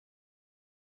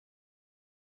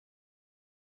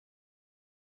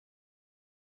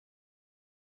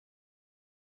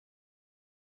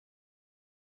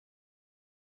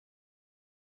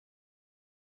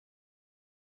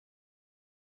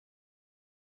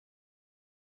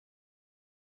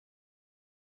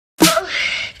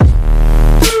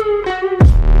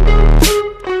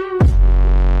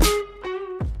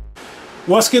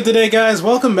What's good today, guys?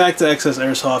 Welcome back to Excess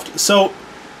Airsoft. So,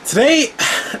 today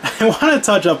I want to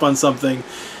touch up on something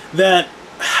that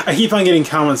I keep on getting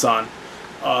comments on,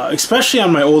 especially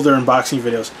on my older unboxing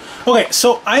videos. Okay,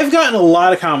 so I've gotten a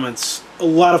lot of comments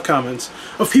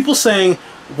of people saying,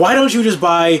 why don't you just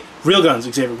buy real guns,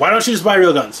 Xavier? Why don't you just buy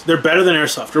real guns? They're better than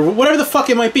Airsoft, or whatever the fuck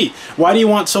it might be. Why do you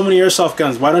want so many Airsoft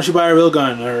guns? Why don't you buy a real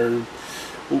gun? Or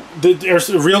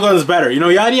the real gun is better, you know,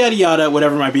 yada yada yada,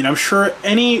 whatever it might be. And I'm sure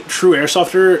any true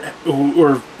airsofter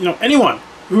or you know, anyone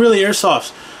who really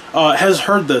airsofts has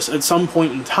heard this at some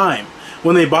point in time.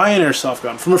 When they buy an airsoft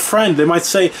gun from a friend, they might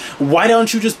say, why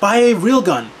don't you just buy a real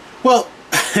gun? Well,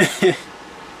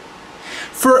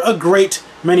 for a great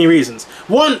many reasons.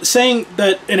 One, saying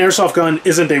that an airsoft gun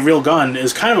isn't a real gun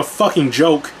is kind of a fucking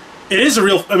joke. It is a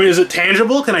real, I mean, is it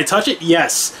tangible? Can I touch it?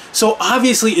 Yes. So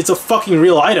obviously it's a fucking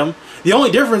real item. The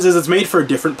only difference is it's made for a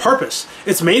different purpose.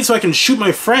 It's made so I can shoot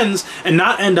my friends and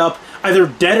not end up either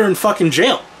dead or in fucking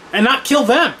jail. And not kill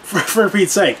them, for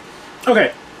Pete's sake.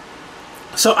 Okay.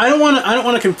 So I don't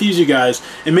want to confuse you guys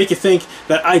and make you think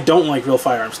that I don't like real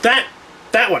firearms. That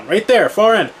one right there,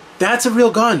 far end, that's a real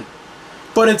gun.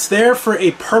 But it's there for a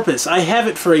purpose. I have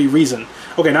it for a reason.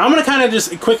 Okay, now I'm going to kind of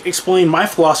just quick explain my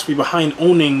philosophy behind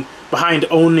owning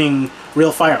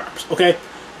real firearms, okay?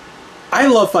 I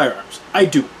love firearms. I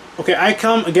do. Okay, I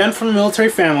come, again, from a military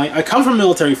family.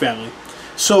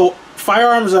 So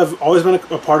firearms have always been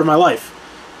a part of my life.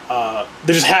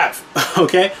 They just have,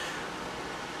 okay?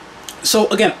 So,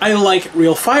 again, I like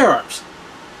real firearms.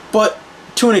 But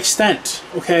to an extent,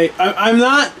 okay? I'm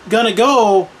not going to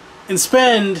go and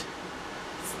spend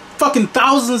fucking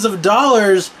thousands of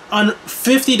dollars on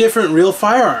 50 different real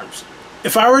firearms.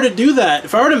 If I were to do that,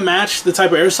 if I were to match the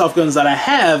type of airsoft guns that I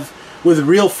have with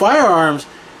real firearms,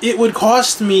 it would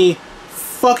cost me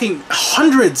fucking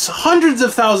hundreds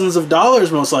of thousands of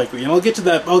dollars, most likely. And I'll get to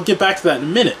that. I'll get back to that in a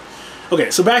minute. Okay,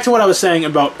 so back to what I was saying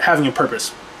about having a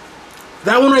purpose.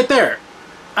 That one right there,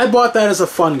 I bought that as a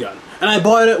fun gun. And I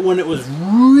bought it when it was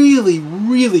really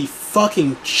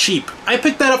fucking cheap. I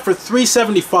picked that up for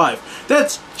 $375.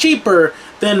 That's cheaper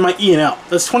than my E&L.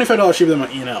 That's $25 cheaper than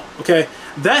my E&L, okay?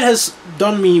 That has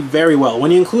done me very well. When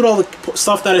you include all the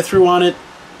stuff that I threw on it,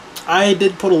 I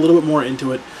did put a little bit more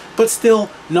into it, but still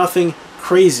nothing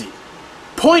crazy.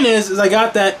 Point is I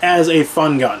got that as a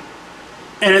fun gun,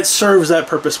 and it serves that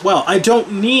purpose well. I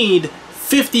don't need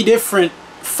 50 different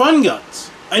fun guns.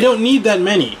 I don't need that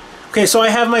many. Okay, so I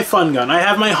have my fun gun. I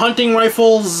have my hunting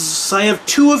rifles. I have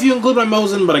two if you include my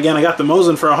Mosin, but again, I got the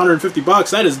Mosin for 150 bucks.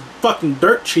 That is fucking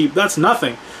dirt cheap. That's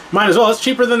nothing. Might as well. It's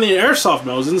cheaper than the Airsoft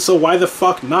Mosin, so why the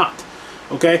fuck not?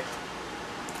 Okay?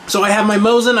 So I have my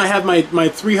Mosin. I have my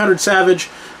 300 Savage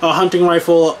hunting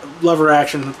rifle, lever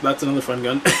action. That's another fun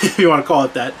gun, if you want to call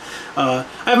it that. I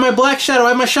have my Black Shadow. I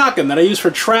have my shotgun that I use for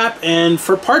trap and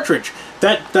for partridge.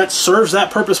 That serves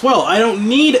that purpose well. I don't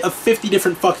need 50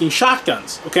 different fucking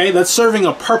shotguns, okay? That's serving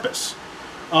a purpose.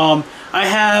 I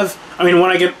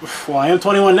am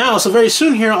 21 now, so very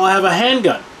soon here I'll have a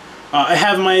handgun. I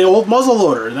have my old muzzle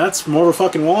loader, and that's more of a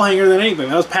fucking wall hanger than anything.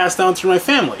 That was passed down through my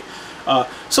family.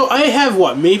 So I have,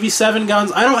 what, maybe 7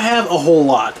 guns? I don't have a whole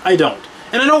lot. I don't.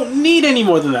 And I don't need any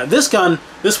more than that. This one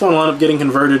will end up getting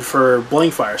converted for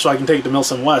blank fire, so I can take it to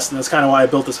Milsim West, and that's kind of why I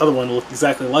built this other one to look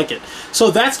exactly like it.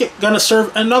 So that's going to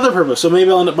serve another purpose, so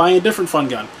maybe I'll end up buying a different fun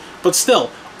gun. But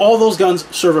still, all those guns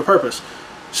serve a purpose.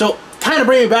 So, kind of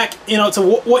bring me back, you know, to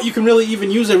what you can really even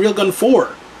use a real gun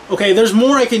for. Okay, there's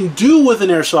more I can do with an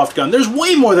airsoft gun. There's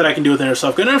way more that I can do with an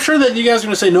airsoft gun. And I'm sure that you guys are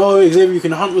going to say, no, Xavier, you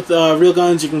can hunt with real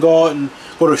guns, you can go out and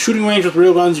go to a shooting range with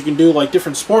real guns, you can do like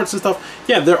different sports and stuff.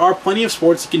 Yeah, there are plenty of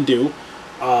sports you can do.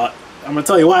 I'm going to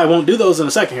tell you why I won't do those in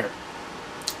a second here.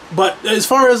 But as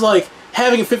far as like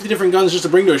having 50 different guns just to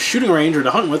bring to a shooting range or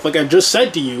to hunt with, like I just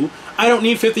said to you, I don't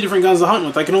need 50 different guns to hunt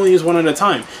with. I can only use one at a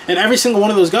time. And every single one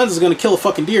of those guns is going to kill a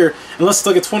fucking deer, unless it's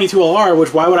like a 22 LR,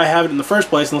 which why would I have it in the first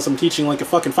place unless I'm teaching like a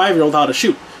fucking 5-year-old how to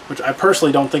shoot, which I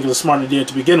personally don't think is a smart idea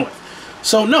to begin with.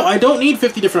 So no, I don't need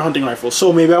 50 different hunting rifles,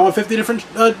 so maybe I want 50 different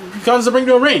guns to bring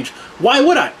to a range. Why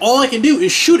would I? All I can do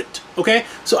is shoot it, okay?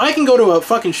 So I can go to a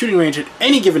fucking shooting range at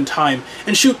any given time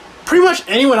and shoot pretty much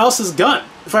anyone else's gun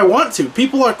if I want to.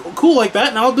 People are cool like that,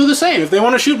 and I'll do the same. If they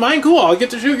want to shoot mine, cool. I'll get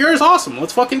to shoot yours, awesome.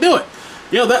 Let's fucking do it.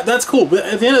 You know, that's cool, but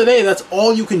at the end of the day, that's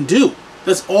all you can do.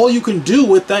 That's all you can do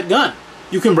with that gun.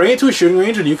 You can bring it to a shooting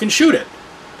range and you can shoot it.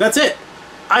 That's it.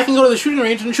 I can go to the shooting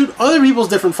range and shoot other people's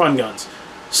different fun guns.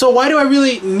 So why do I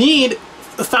really need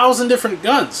 1,000 different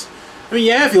guns? I mean,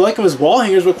 yeah, if you like them as wall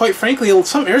hangers, but quite frankly, a lot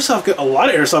of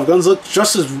airsoft guns look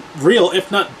just as real,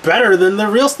 if not better, than their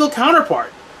real steel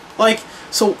counterpart. Like,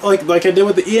 So like I did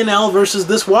with the E&L versus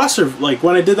this wasser, like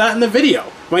when I did that in the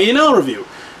video, my E&L review,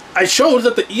 I showed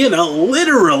that the E&L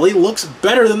literally looks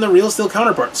better than the real steel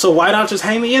counterpart. So why not just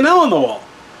hang the E&L on the wall?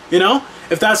 You know,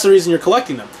 if that's the reason you're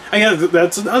collecting them. Again,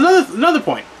 that's another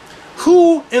point.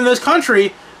 Who in this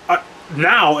country,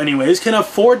 now anyways, can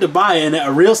afford to buy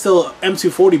a real steel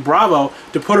M240 Bravo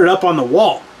to put it up on the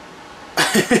wall?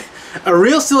 A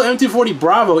real steel M240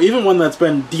 Bravo, even one that's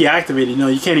been deactivated, you know,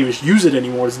 you can't even use it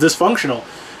anymore, it's dysfunctional,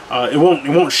 it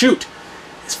won't shoot.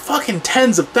 It's fucking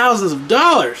tens of thousands of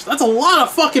dollars. That's a lot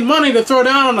of fucking money to throw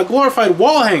down on a glorified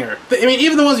wall hanger. I mean,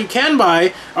 even the ones you can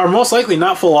buy are most likely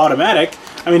not full automatic.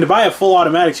 I mean, to buy a full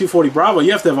automatic 240 Bravo,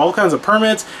 you have to have all kinds of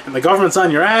permits, and the government's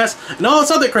on your ass, and all this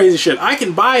other crazy shit. I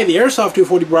can buy the Airsoft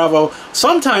 240 Bravo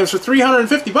sometimes for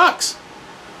 $350.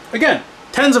 Again,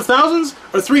 tens of thousands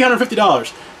or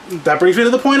 $350. That brings me to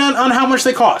the point on how much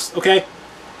they cost, okay?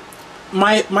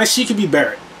 My CQB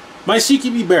Barrett. My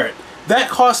CQB Barrett. That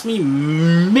cost me,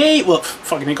 well,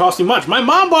 fucking it cost me much. My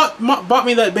mom bought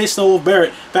me that base Snow Wolf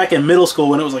Barrett back in middle school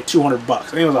when it was like $200. I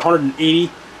think it was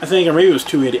 180, I think, or maybe it was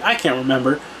 280. I can't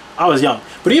remember. I was young.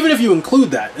 But even if you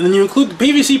include that, and then you include the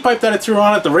PVC pipe that I threw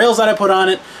on it, the rails that I put on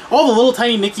it, all the little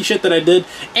tiny nicky shit that I did,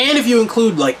 and if you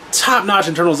include like top-notch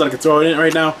internals that I could throw in it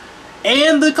right now,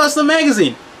 and the custom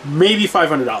magazine, maybe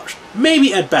 $500.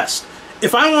 Maybe at best.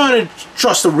 If I wanted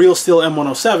just a real steel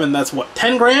M107, that's what,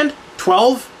 10 grand?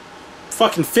 12?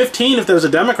 Fucking 15 if there's a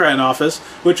Democrat in office,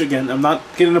 which again, I'm not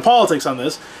getting into politics on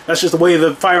this. That's just the way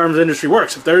the firearms industry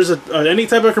works. If there's any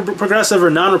type of progressive or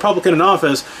non-Republican in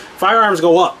office, firearms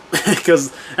go up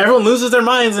because everyone loses their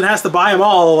minds and has to buy them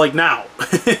all like now.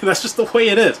 That's just the way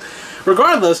it is.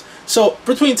 Regardless, so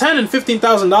between $10,000 and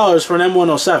 $15,000 for an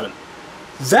M107.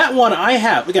 That one I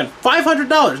have, again,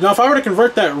 $500. Now if I were to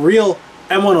convert that real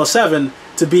M107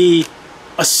 to be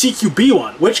a CQB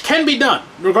one, which can be done,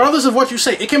 regardless of what you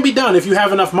say, it can be done if you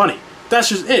have enough money. That's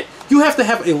just it. You have to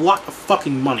have a lot of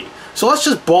fucking money. So let's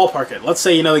just ballpark it. Let's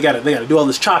say, you know, they gotta do all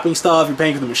this chopping stuff, you're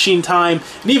paying for the machine time,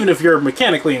 and even if you're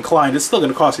mechanically inclined, it's still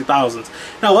gonna cost you thousands.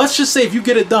 Now let's just say if you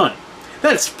get it done,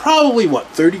 that's probably what,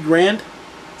 30 grand?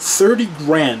 30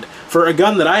 grand for a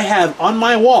gun that I have on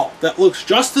my wall that looks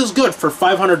just as good for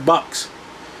 $500.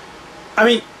 I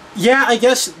mean, yeah, I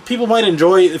guess people might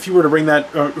enjoy, if you were to bring that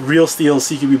real steel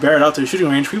CQB Barrett out to a shooting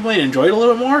range, people might enjoy it a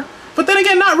little bit more. But then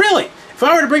again, not really. If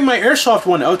I were to bring my Airsoft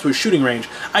one out to a shooting range,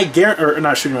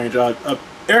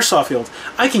 Airsoft field,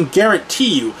 I can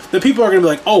guarantee you that people are going to be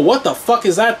like, oh, what the fuck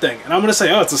is that thing? And I'm going to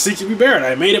say, oh, it's a CQB Barrett,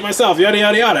 I made it myself, yada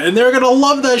yada yada. And they're going to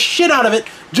love the shit out of it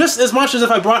just as much as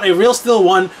if I brought a real steel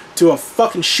one to a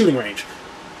fucking shooting range.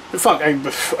 Fuck,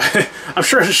 I'm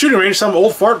sure at a shooting range some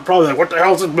old fart would probably be like, what the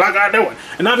hell is this black guy doing?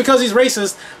 And not because he's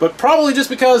racist, but probably just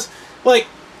because, like,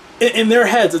 in their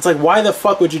heads, it's like, why the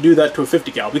fuck would you do that to a 50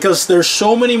 cal? Because there's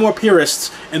so many more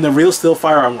purists in the real steel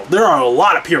firearm world. There are a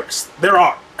lot of purists. There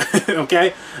are.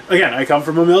 Okay? Again, I come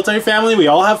from a military family. We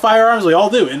all have firearms. We all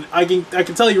do. And I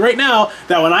can tell you right now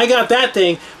that when I got that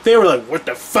thing, they were like, what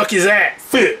the fuck is that?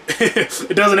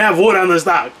 It doesn't have wood on the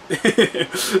stock.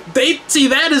 They see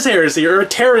that as heresy, or a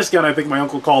terrorist gun, I think my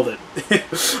uncle called it.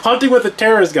 Hunting with a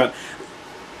terrorist gun.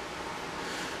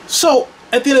 So,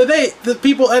 at the end of the day, the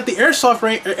people at the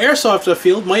airsoft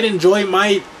field might enjoy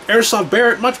my Airsoft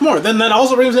Barrett much more. Then that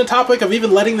also brings in the topic of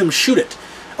even letting them shoot it.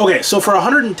 Okay, so for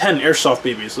 110 Airsoft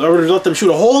BBs, so I would let them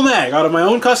shoot a whole mag out of my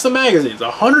own custom magazines,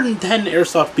 110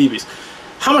 Airsoft BBs.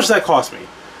 How much does that cost me?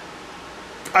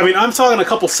 I mean, I'm talking a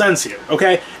couple cents here,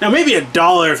 okay? Now, maybe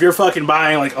 $1 if you're fucking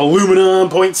buying, like, aluminum,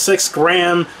 0.6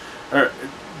 gram, or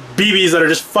BBs that are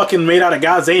just fucking made out of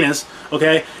God's anus,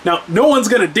 okay? Now, no one's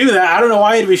gonna do that. I don't know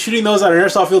why you'd be shooting those at an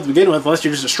airsoft field to begin with, unless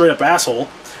you're just a straight-up asshole.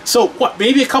 So, what,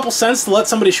 maybe a couple cents to let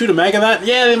somebody shoot a mag of that?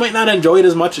 Yeah, they might not enjoy it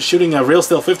as much as shooting a real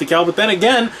steel 50 cal, but then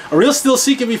again, a real steel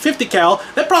CQB 50 cal,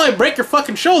 that'd probably break your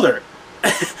fucking shoulder.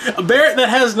 A Barrett that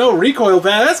has no recoil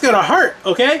pad, that's gonna hurt,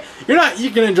 okay? You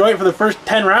can enjoy it for the first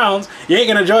 10 rounds, you ain't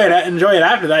gonna enjoy it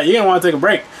after that, you're gonna want to take a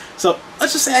break. So,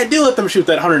 let's just say I do let them shoot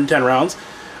that 110 rounds.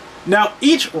 Now,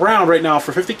 each round right now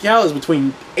for 50 cal is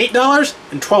between $8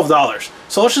 and $12.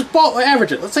 So let's just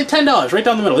average it. Let's say $10 right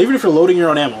down the middle, even if you're loading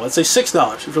your own ammo. Let's say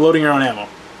 $6 if you're loading your own ammo.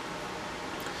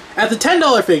 At the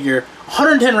 $10 figure,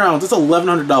 110 rounds, it's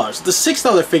 $1,100. At the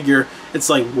 $6 figure,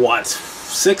 it's like, what,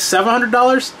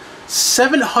 $700?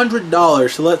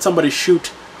 $700 to let somebody shoot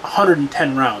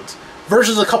 110 rounds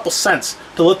versus a couple cents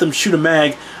to let them shoot a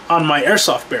mag on my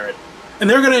Airsoft Barrett. And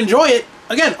they're going to enjoy it,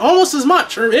 again, almost as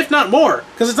much, or if not more,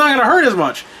 because it's not going to hurt as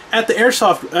much at the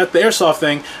airsoft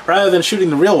thing rather than shooting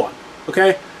the real one,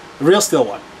 okay? The real steel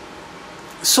one.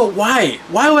 So why?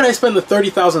 Why would I spend the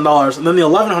 $30,000 and then the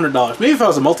 $1,100? Maybe if I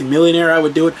was a multimillionaire, I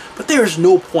would do it, but there is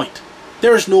no point.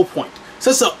 There is no point.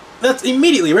 So that's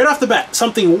immediately, right off the bat,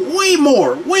 something way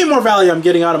more value I'm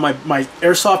getting out of my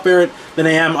Airsoft Barrett than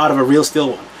I am out of a real steel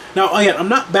one. Now, again, I'm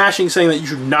not bashing saying that you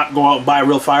should not go out and buy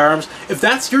real firearms. If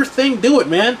that's your thing, do it,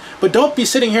 man. But don't be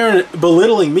sitting here and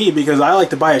belittling me because I like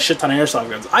to buy a shit ton of Airsoft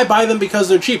guns. I buy them because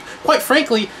they're cheap. Quite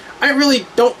frankly, I really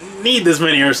don't need this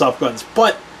many Airsoft guns.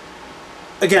 But,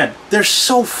 again, they're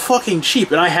so fucking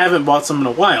cheap, and I haven't bought some in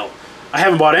a while. I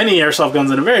haven't bought any Airsoft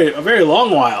guns in a very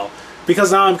long while.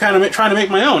 Because now I'm kind of trying to make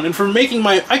my own. And for making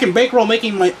I can bankroll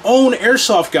making my own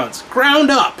Airsoft guns. Ground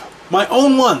up. My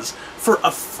own ones. For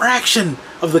a fraction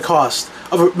of the cost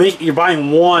of you're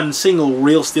buying one single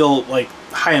real steel, like,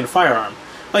 high-end firearm.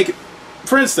 Like,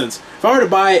 for instance, if I were to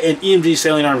buy an EMG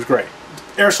Sailing Arms Gray,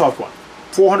 Airsoft one,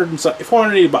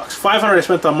 $480. $500 I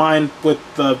spent on mine with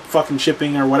the fucking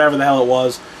shipping or whatever the hell it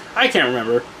was. I can't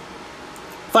remember.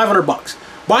 $500.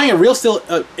 Buying a real steel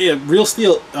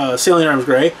Sailing Arms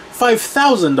Gray,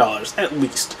 $5,000 at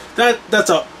least. That's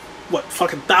a what,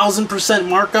 fucking 1,000%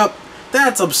 markup.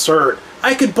 That's absurd.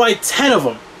 I could buy 10 of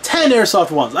them, 10 Airsoft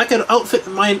ones. I could outfit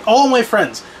all my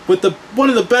friends with one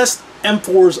of the best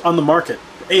M4s on the market,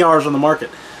 ARs on the market,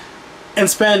 and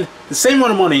spend the same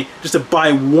amount of money just to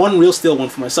buy one real steel one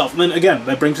for myself. And then again,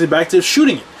 that brings me back to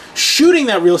shooting it. Shooting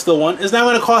that real steel one is now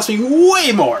going to cost me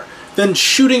way more than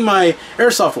shooting my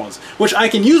Airsoft ones, which I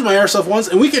can use my Airsoft ones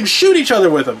and we can shoot each other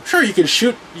with them. Sure, you can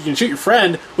shoot your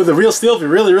friend with a real steel if you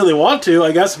really want to,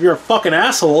 I guess, if you're a fucking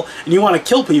asshole and you want to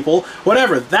kill people,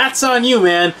 whatever. That's on you,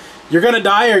 man. You're gonna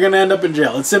die or you're gonna end up in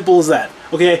jail. It's simple as that.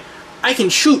 Okay? I can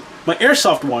shoot my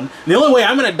Airsoft one, and the only way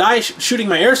I'm gonna die shooting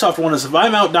my Airsoft one is if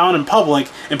I'm out down in public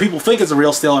and people think it's a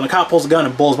real steel and a cop pulls a gun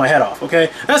and blows my head off, okay?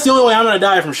 That's the only way I'm gonna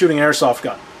die from shooting an Airsoft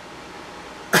gun.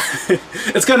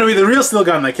 It's gonna be the real steel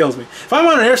gun that kills me. If I'm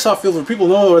on an Airsoft field where people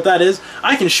know what that is,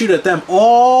 I can shoot at them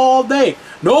all day.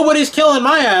 Nobody's killing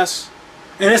my ass,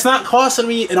 and it's not costing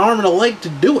me an arm and a leg to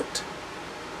do it.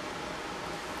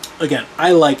 Again,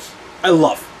 I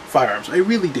love firearms. I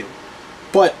really do.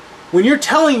 But when you're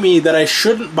telling me that I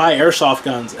shouldn't buy Airsoft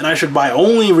guns and I should buy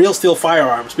only real steel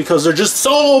firearms because they're just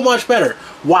so much better,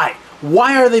 why?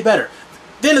 Why are they better?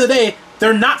 At the end of the day,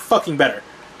 they're not fucking better.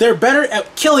 They're better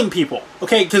at killing people,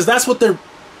 okay? Because that's what they're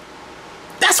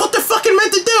fucking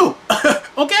meant to do,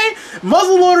 okay?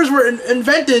 Muzzle loaders were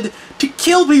invented to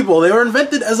kill people. They were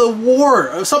invented as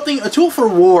a tool for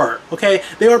war, okay?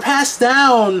 They were passed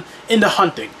down into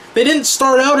hunting. They didn't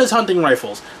start out as hunting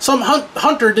rifles. Some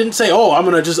hunter didn't say, oh, I'm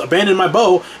gonna just abandon my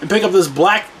bow and pick up this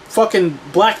black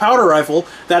powder rifle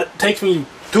that takes me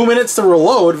 2 minutes to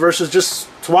reload versus just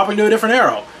swapping to a different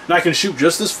arrow. And I can shoot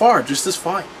just as far, just as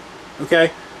fine, okay?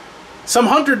 Some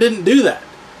hunter didn't do that.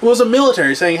 It was a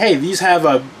military saying, hey, these have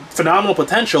a phenomenal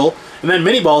potential, and then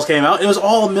mini balls came out. It was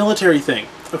all a military thing,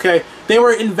 okay? They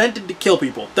were invented to kill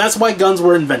people. That's why guns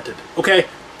were invented, okay?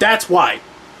 That's why,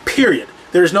 period.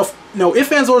 There's no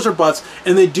ifs, ands, ors, or buts,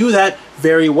 and they do that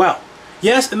very well.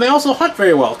 Yes, and they also hunt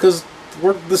very well, because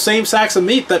we're the same sacks of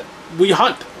meat that we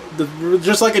hunt,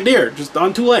 just like a deer, just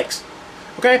on 2 legs.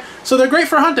 Okay, so they're great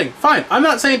for hunting. Fine. I'm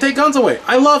not saying take guns away.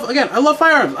 I love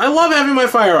firearms. I love having my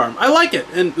firearm. I like it.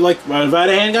 And like, if I had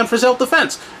a handgun for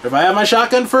self-defense, if I had my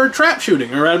shotgun for trap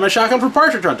shooting, or I had my shotgun for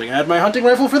partridge hunting, I had my hunting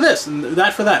rifle for this and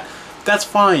that for that. That's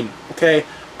fine. Okay,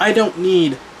 I don't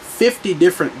need 50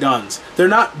 different guns. They're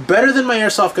not better than my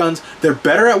Airsoft guns. They're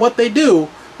better at what they do.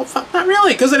 Well, fuck, not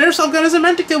really, because an Airsoft gun isn't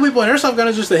meant to kill people. An Airsoft gun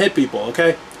is just to hit people,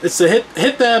 okay? It's to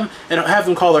hit them and have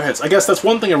them call their hits. I guess that's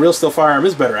one thing a real steel firearm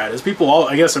is better at, is people,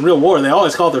 I guess in real war, they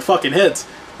always call their fucking hits.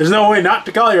 There's no way not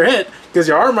to call your hit, because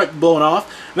your arm might be blown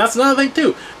off. And that's another thing,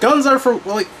 too. Guns are for,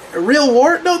 like, real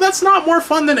war? No, that's not more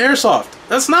fun than Airsoft.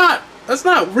 That's not.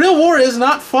 Real war is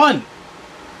not fun.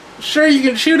 Sure, you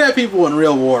can shoot at people in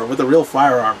real war with a real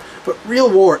firearm, but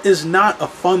real war is not a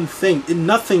fun thing, and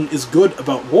nothing is good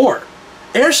about war.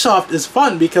 Airsoft is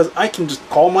fun because I can just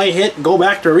call my hit and go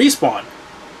back to respawn.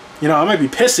 You know, I might be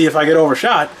pissy if I get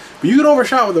overshot, but you get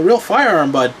overshot with a real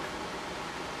firearm, bud.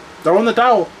 Throw in the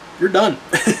towel. You're done.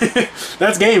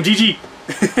 That's game. GG.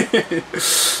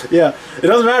 Yeah. It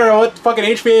doesn't matter what fucking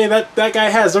HPA that guy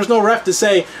has. There's no ref to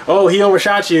say, oh, he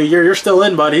overshot you. You're still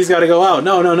in, bud. He's got to go out.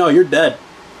 No. You're dead.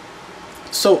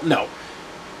 So, no.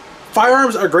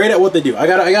 Firearms are great at what they do. I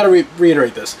gotta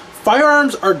reiterate this.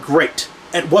 Firearms are great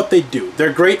at what they do.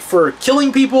 They're great for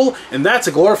killing people, and that's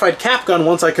a glorified cap gun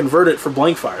once I convert it for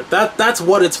blank fire. That's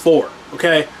what it's for,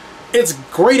 okay? It's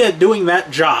great at doing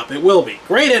that job. It will be.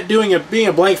 Great at being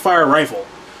a blank fire rifle.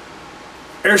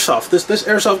 Airsoft, this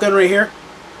Airsoft gun right here,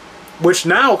 which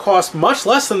now costs much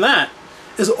less than that,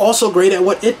 is also great at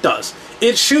what it does.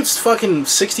 It shoots fucking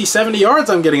 60, 70 yards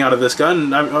I'm getting out of this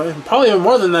gun. I'm probably even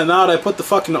more than that now that I put the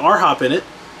fucking R-hop in it.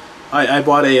 I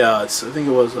bought a, I think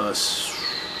it was,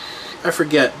 I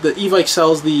forget. The e-bike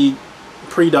sells the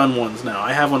pre-done ones now.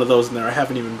 I have one of those in there. I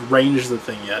haven't even ranged the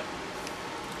thing yet.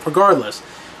 Regardless,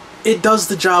 it does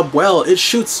the job well. It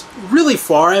shoots really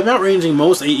far. I'm outranging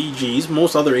most AEGs,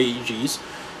 most other AEGs,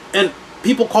 and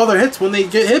people call their hits when they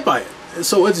get hit by it.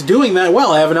 So it's doing that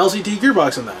well. I have an LCT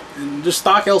gearbox in that, and just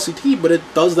stock LCT, but it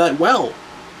does that well.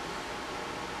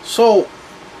 So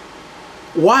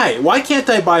why can't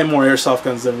I buy more airsoft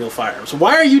guns than real firearms?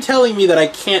 Why are you telling me that I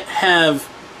can't have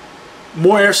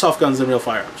more airsoft guns than real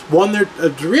firearms? One, they're,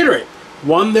 to reiterate,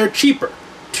 one, they're cheaper.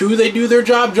 Two, they do their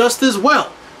job just as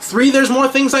well. Three, there's more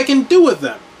things I can do with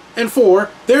them. And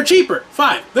four, they're cheaper.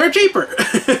 Five, they're cheaper.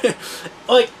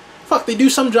 Like, fuck, they do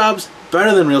some jobs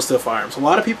better than real steel firearms. A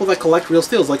lot of people that collect real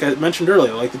steels, like I mentioned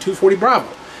earlier, like the 240 Bravo.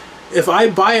 If I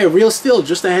buy a real steel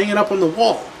just to hang it up on the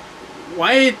wall,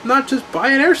 why not just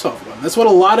buy an airsoft one? That's what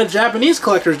a lot of Japanese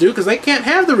collectors do, because they can't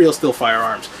have the real steel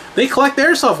firearms. They collect the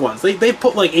airsoft ones. They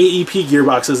put like AEP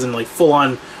gearboxes and like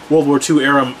full-on World War II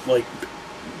era like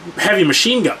heavy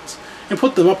machine guns and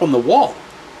put them up on the wall.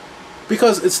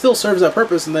 Because it still serves that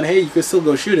purpose, and then, hey, you can still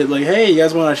go shoot it. Like, hey, you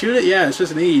guys want to shoot it? Yeah, it's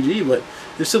just an AEG, but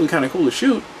it'd still be kind of cool to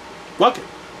shoot. Fuck it.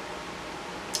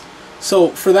 So,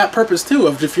 for that purpose, too,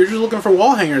 if you're just looking for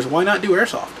wall hangers, why not do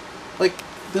airsoft? Like,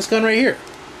 this gun right here.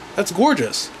 That's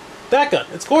gorgeous. That gun.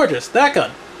 It's gorgeous. That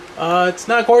gun. It's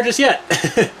not gorgeous yet.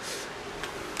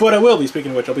 But I will be,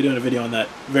 speaking of which, I'll be doing a video on that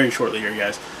very shortly here,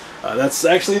 guys. That's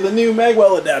actually the new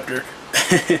magwell adapter.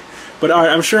 But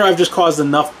alright, I'm sure I've just caused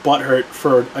enough butthurt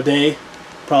for a day,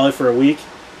 probably for a week.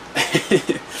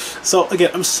 So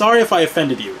again, I'm sorry if I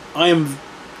offended you. I am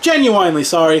genuinely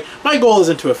sorry. My goal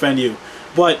isn't to offend you,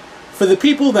 but for the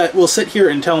people that will sit here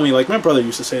and tell me, like my brother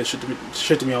used to say this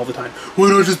shit to me all the time, why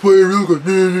not just buy a real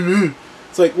gun?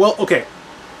 It's like, well, okay.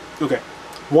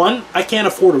 One, I can't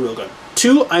afford a real gun.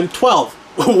 Two, I'm 12.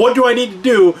 What do I need to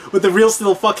do with the real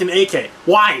steel fucking AK?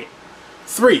 Why?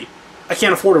 Three, I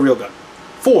can't afford a real gun.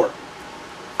 Four,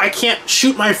 I can't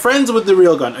shoot my friends with the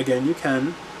real gun. Again, you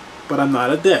can, but I'm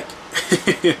not a dick.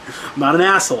 I'm not an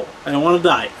asshole. I don't want to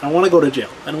die. I don't want to go to jail.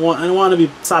 I don't want to be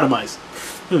sodomized.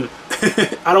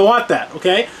 I don't want that,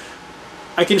 okay?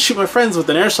 I can shoot my friends with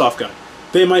an airsoft gun.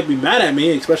 They might be mad at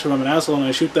me, especially if I'm an asshole and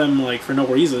I shoot them like for no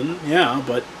reason. Yeah,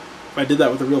 but if I did that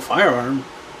with a real firearm,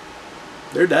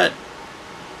 they're dead.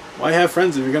 Why have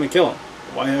friends if you're going to kill them?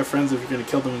 Why have friends if you're going to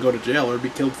kill them and go to jail or be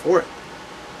killed for it?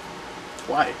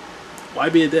 Why? Why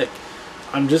be a dick?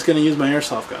 I'm just going to use my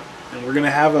airsoft gun. And we're going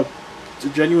to have a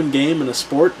genuine game and a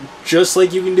sport, just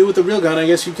like you can do with the real gun. I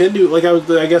guess you can do, like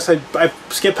I guess I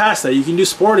skipped past that. You can do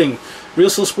sporting, real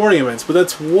steel sporting events, but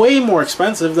that's way more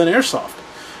expensive than airsoft.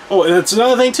 Oh, and that's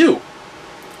another thing too.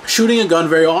 Shooting a gun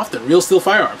very often, real steel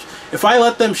firearms. If I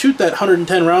let them shoot that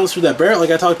 110 rounds through that barrel,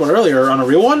 like I talked about earlier, on a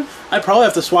real one, I'd probably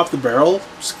have to swap the barrel,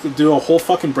 do a whole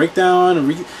fucking breakdown,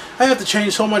 and I have to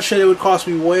change so much shit, it would cost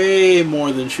me way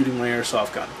more than shooting my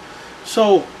airsoft gun.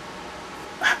 So,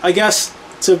 I guess,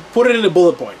 to put it into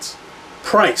bullet points,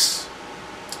 price,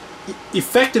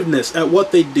 effectiveness at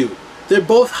what they do. They're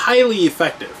both highly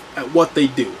effective at what they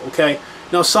do, okay?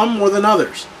 Now, some more than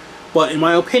others. But in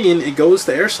my opinion, it goes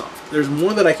to airsoft. There's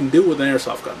more that I can do with an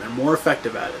airsoft gun. They're more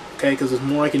effective at it, okay? Because there's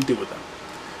more I can do with them.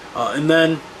 And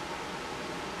then,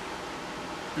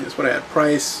 that's what I had.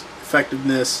 Price,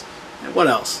 effectiveness, and what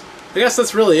else? I guess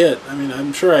that's really it. I mean,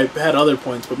 I'm sure I had other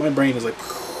points, but my brain is like,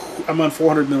 I'm on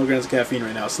 400 milligrams of caffeine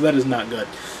right now, so that is not good.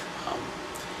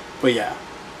 But yeah,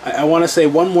 I want to say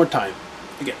one more time.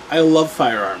 Again, I love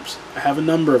firearms. I have a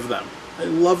number of them. I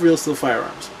love real steel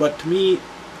firearms. But to me,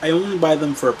 I only buy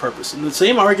them for a purpose. And the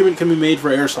same argument can be made for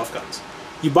airsoft guns.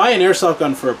 You buy an airsoft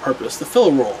gun for a purpose, to fill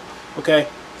a role, okay?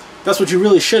 That's what you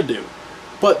really should do.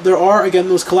 But there are, again,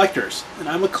 those collectors. And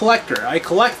I'm a collector. I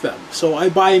collect them. So I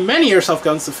buy many airsoft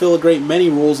guns to fill a great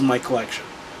many roles in my collection.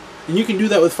 And you can do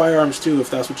that with firearms too if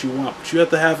that's what you want. But you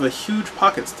have to have a huge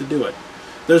pockets to do it.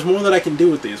 There's more that I can do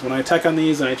with these. When I tech on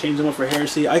these and I change them up for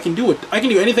heresy, I can do it. I can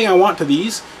do anything I want to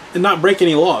these and not break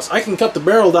any laws. I can cut the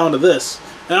barrel down to this,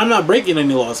 and I'm not breaking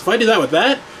any laws. If I do that with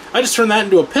that, I just turn that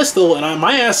into a pistol, and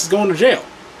my ass is going to jail.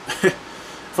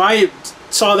 If I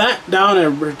saw that down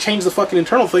and change the fucking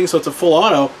internal thing so it's a full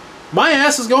auto, my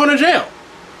ass is going to jail.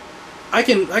 I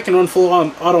can run full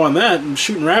on auto on that and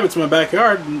shooting rabbits in my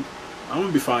backyard, and I'm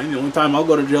gonna be fine. The only time I'll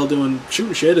go to jail doing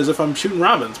shooting shit is if I'm shooting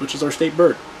robins, which is our state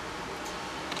bird.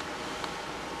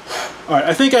 Alright,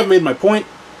 I think I've made my point.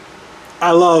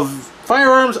 I love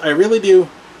firearms, I really do,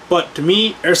 but to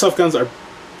me, airsoft guns are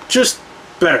just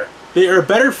better. They are a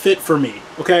better fit for me,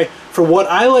 okay? For what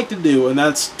I like to do, and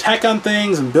that's tech on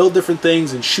things and build different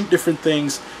things and shoot different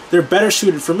things. They're better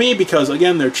suited for me because,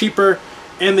 again, they're cheaper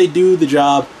and they do the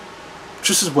job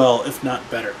just as well, if not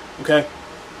better, okay?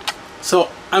 So,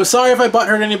 I'm sorry if I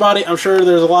butthurt anybody. I'm sure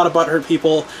there's a lot of butthurt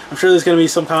people. I'm sure there's going to be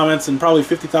some comments and probably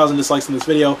 50,000 dislikes on this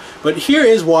video. But here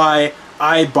is why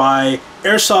I buy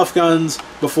airsoft guns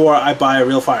before I buy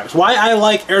real firearms. Why I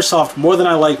like airsoft more than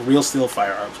I like real steel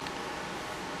firearms.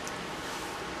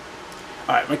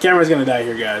 Alright, my camera's going to die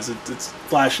here, guys. It's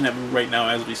flashing at me right now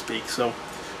as we speak. So,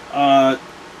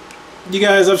 you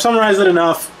guys, I've summarized it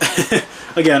enough.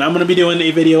 Again, I'm going to be doing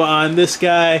a video on this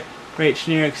guy. Right,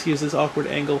 Schneer, excuse this awkward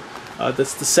angle.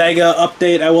 That's the Saga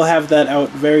update. I will have that out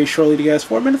very shortly to you guys.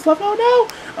 4 minutes left. Oh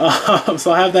no! So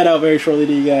I'll have that out very shortly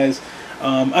to you guys.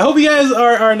 I hope you guys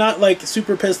are not like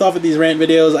super pissed off at these rant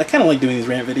videos. I kind of like doing these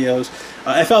rant videos.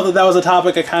 I felt that was a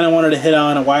topic I kind of wanted to hit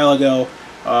on a while ago,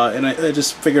 and I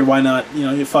just figured why not? You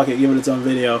know, fuck it, give it its own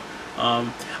video.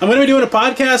 I'm going to be doing a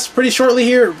podcast pretty shortly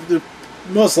here.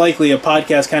 Most likely a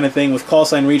podcast kind of thing with call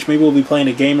sign reach. Maybe we'll be playing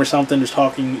a game or something, just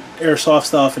talking airsoft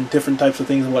stuff and different types of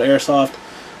things about airsoft.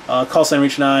 Call sign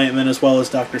reach and I, and then as well as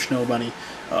Dr. Snow Bunny,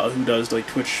 who does like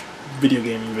Twitch video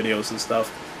gaming videos and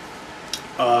stuff.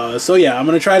 So yeah, I'm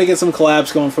gonna try to get some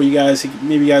collabs going for you guys.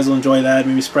 Maybe you guys will enjoy that.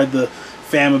 Maybe spread the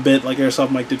fam a bit, like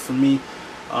Airsoft Mike did for me.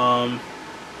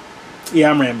 Yeah,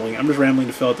 I'm rambling. I'm just rambling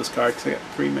to fill out this card because I got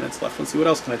 3 minutes left. Let's see, what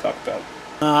else can I talk about?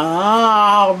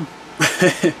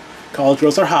 College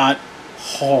girls are hot.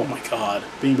 Oh my god,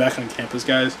 being back on campus,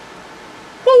 guys.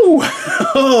 Woo!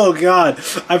 Oh god,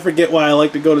 I forget why I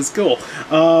like to go to school.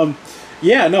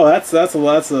 Yeah, no, that's a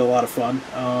lot of fun.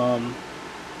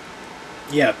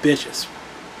 Yeah, bitches.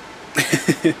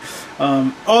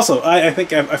 Also, I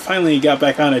think I finally got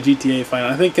back on a GTA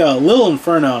finally. I think Lil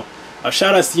Inferno,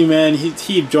 shout outs to you, man.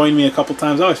 He joined me a couple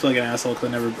times. I always feel like an asshole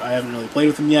because I haven't really played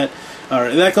with him yet.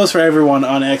 That goes for everyone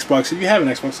on Xbox. If you have an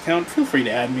Xbox account, feel free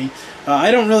to add me.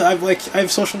 I don't really, I have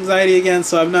social anxiety again,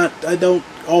 so I don't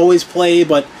always play,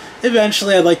 but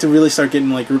eventually I'd like to really start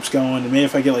getting like groups going, and maybe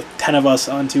if I get like 10 of us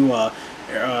onto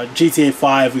GTA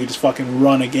 5, we could just fucking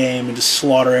run a game and just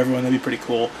slaughter everyone. That'd be pretty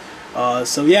cool.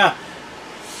 So yeah,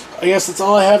 I guess that's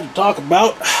all I have to talk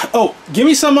about. Oh, give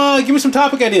me some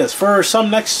topic ideas for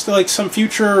some some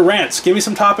future rants. Give me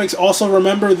some topics. Also,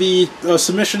 remember the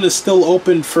submission is still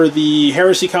open for the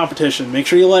heresy competition. Make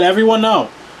sure you let everyone know.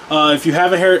 If you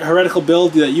have a heretical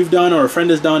build that you've done or a friend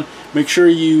has done, make sure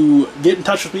you get in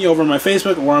touch with me over on my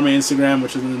Facebook or on my Instagram,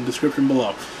 which is in the description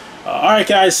below. Alright,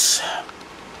 guys.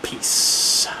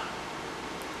 Peace.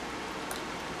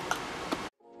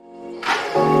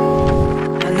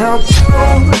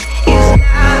 And